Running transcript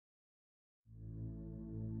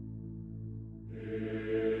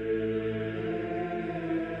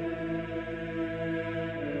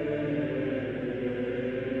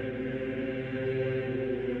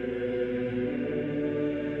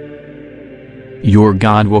your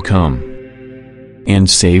God will come and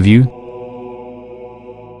save you?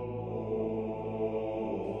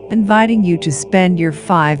 Inviting you to spend your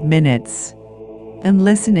 5 minutes and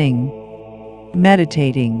listening,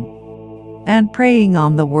 meditating, and praying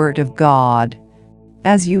on the Word of God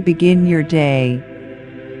as you begin your day.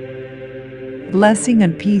 Blessing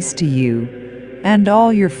and peace to you and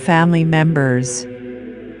all your family members.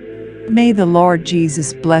 May the Lord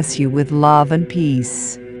Jesus bless you with love and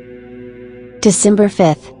peace. December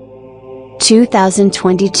 5th,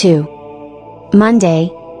 2022. Monday,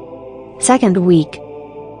 second week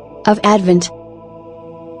of Advent.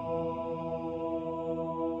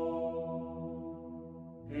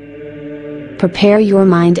 Prepare your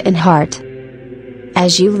mind and heart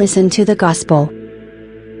as you listen to the Gospel.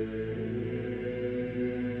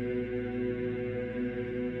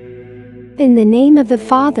 In the name of the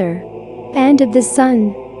Father, and of the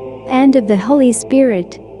Son, and of the Holy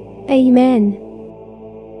Spirit. Amen.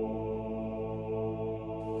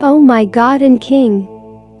 O my God and King,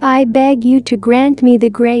 I beg you to grant me the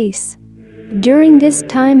grace, during this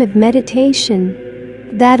time of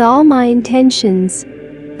meditation, that all my intentions,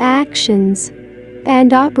 actions,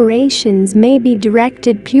 and operations may be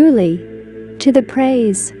directed purely to the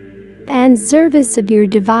praise and service of your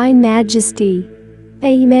divine majesty.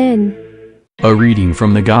 Amen. A reading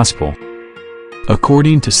from the Gospel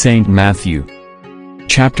according to St. Matthew,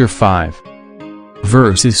 chapter 5,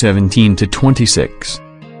 verses 17 to 26.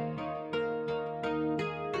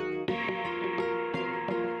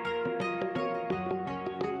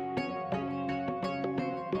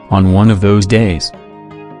 On one of those days,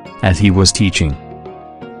 as he was teaching,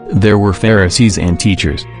 there were Pharisees and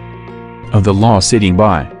teachers of the law sitting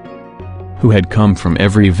by, who had come from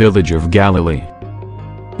every village of Galilee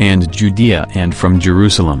and Judea and from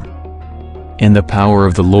Jerusalem. And the power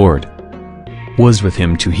of the Lord was with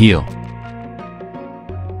him to heal.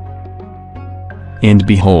 And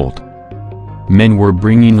behold, men were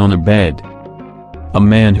bringing on a bed a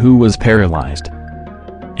man who was paralyzed.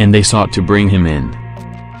 And they sought to bring him in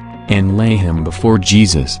and lay him before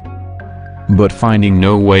Jesus. But finding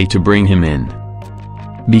no way to bring him in,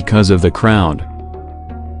 because of the crowd,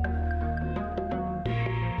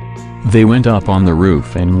 they went up on the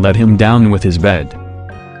roof and let him down with his bed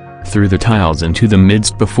through the tiles into the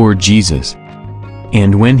midst before Jesus.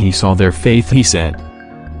 And when he saw their faith, he said,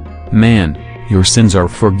 "Man, your sins are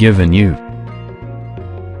forgiven you."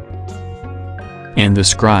 And the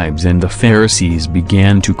scribes and the Pharisees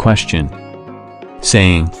began to question,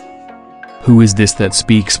 saying, "Who is this that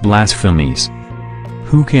speaks blasphemies?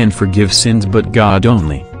 Who can forgive sins but God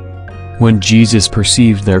only?" When Jesus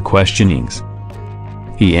perceived their questionings,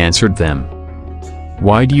 he answered them,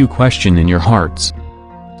 "Why do you question in your hearts?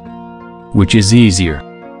 Which is easier,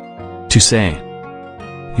 to say,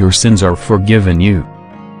 'Your sins are forgiven you,'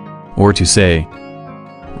 or to say,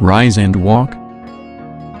 'Rise and walk'?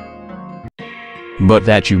 But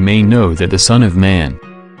that you may know that the Son of Man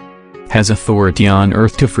has authority on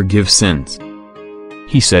earth to forgive sins,"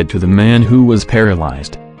 he said to the man who was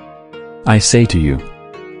paralyzed, "I say to you,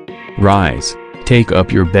 rise, take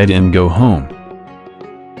up your bed and go home."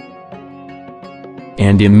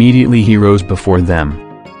 And immediately he rose before them,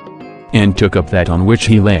 and took up that on which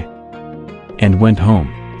he lay, and went home,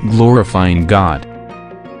 glorifying God.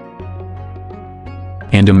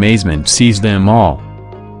 And amazement seized them all,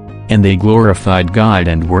 and they glorified God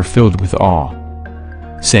and were filled with awe,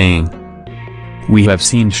 saying, "We have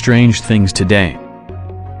seen strange things today."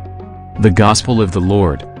 The Gospel of the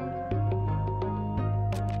Lord.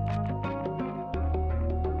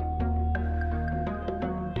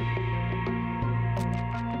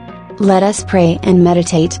 Let us pray and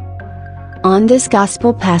meditate on this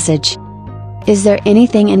Gospel passage. Is there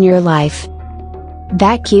anything in your life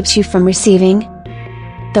that keeps you from receiving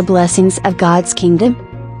the blessings of God's kingdom?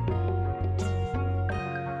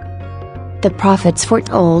 The prophets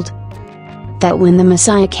foretold that when the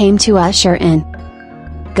Messiah came to usher in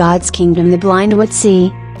God's kingdom, the blind would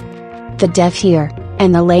see, the deaf hear,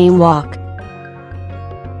 and the lame walk.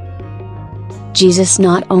 Jesus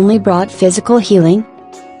not only brought physical healing,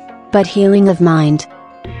 but healing of mind,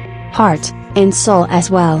 heart, and soul as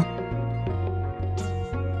well.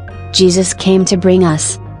 Jesus came to bring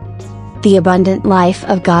us the abundant life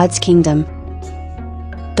of God's kingdom.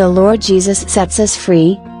 The Lord Jesus sets us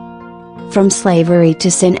free from slavery to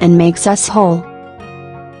sin and makes us whole.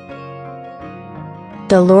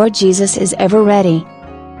 The Lord Jesus is ever ready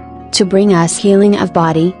to bring us healing of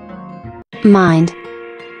body, mind,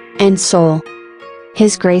 and soul.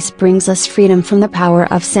 His grace brings us freedom from the power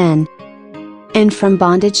of sin and from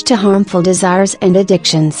bondage to harmful desires and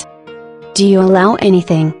addictions. Do you allow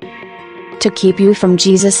anything to keep you from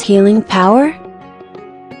Jesus' healing power?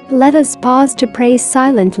 Let us pause to pray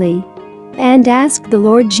silently and ask the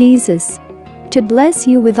Lord Jesus to bless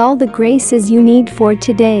you with all the graces you need for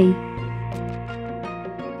today.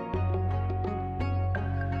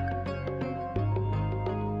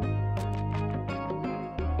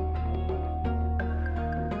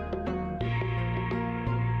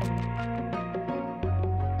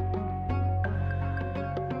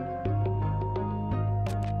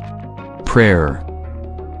 Prayer.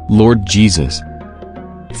 Lord Jesus,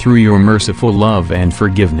 through your merciful love and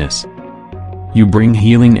forgiveness, you bring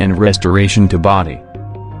healing and restoration to body,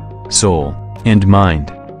 soul, and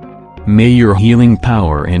mind. May your healing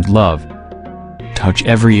power and love touch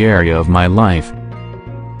every area of my life,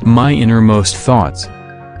 my innermost thoughts,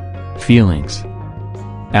 feelings,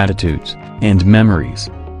 attitudes, and memories.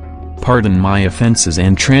 Pardon my offenses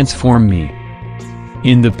and transform me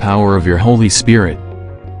in the power of your Holy Spirit,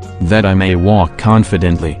 that I may walk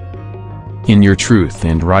confidently in your truth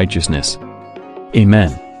and righteousness.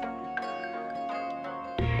 Amen.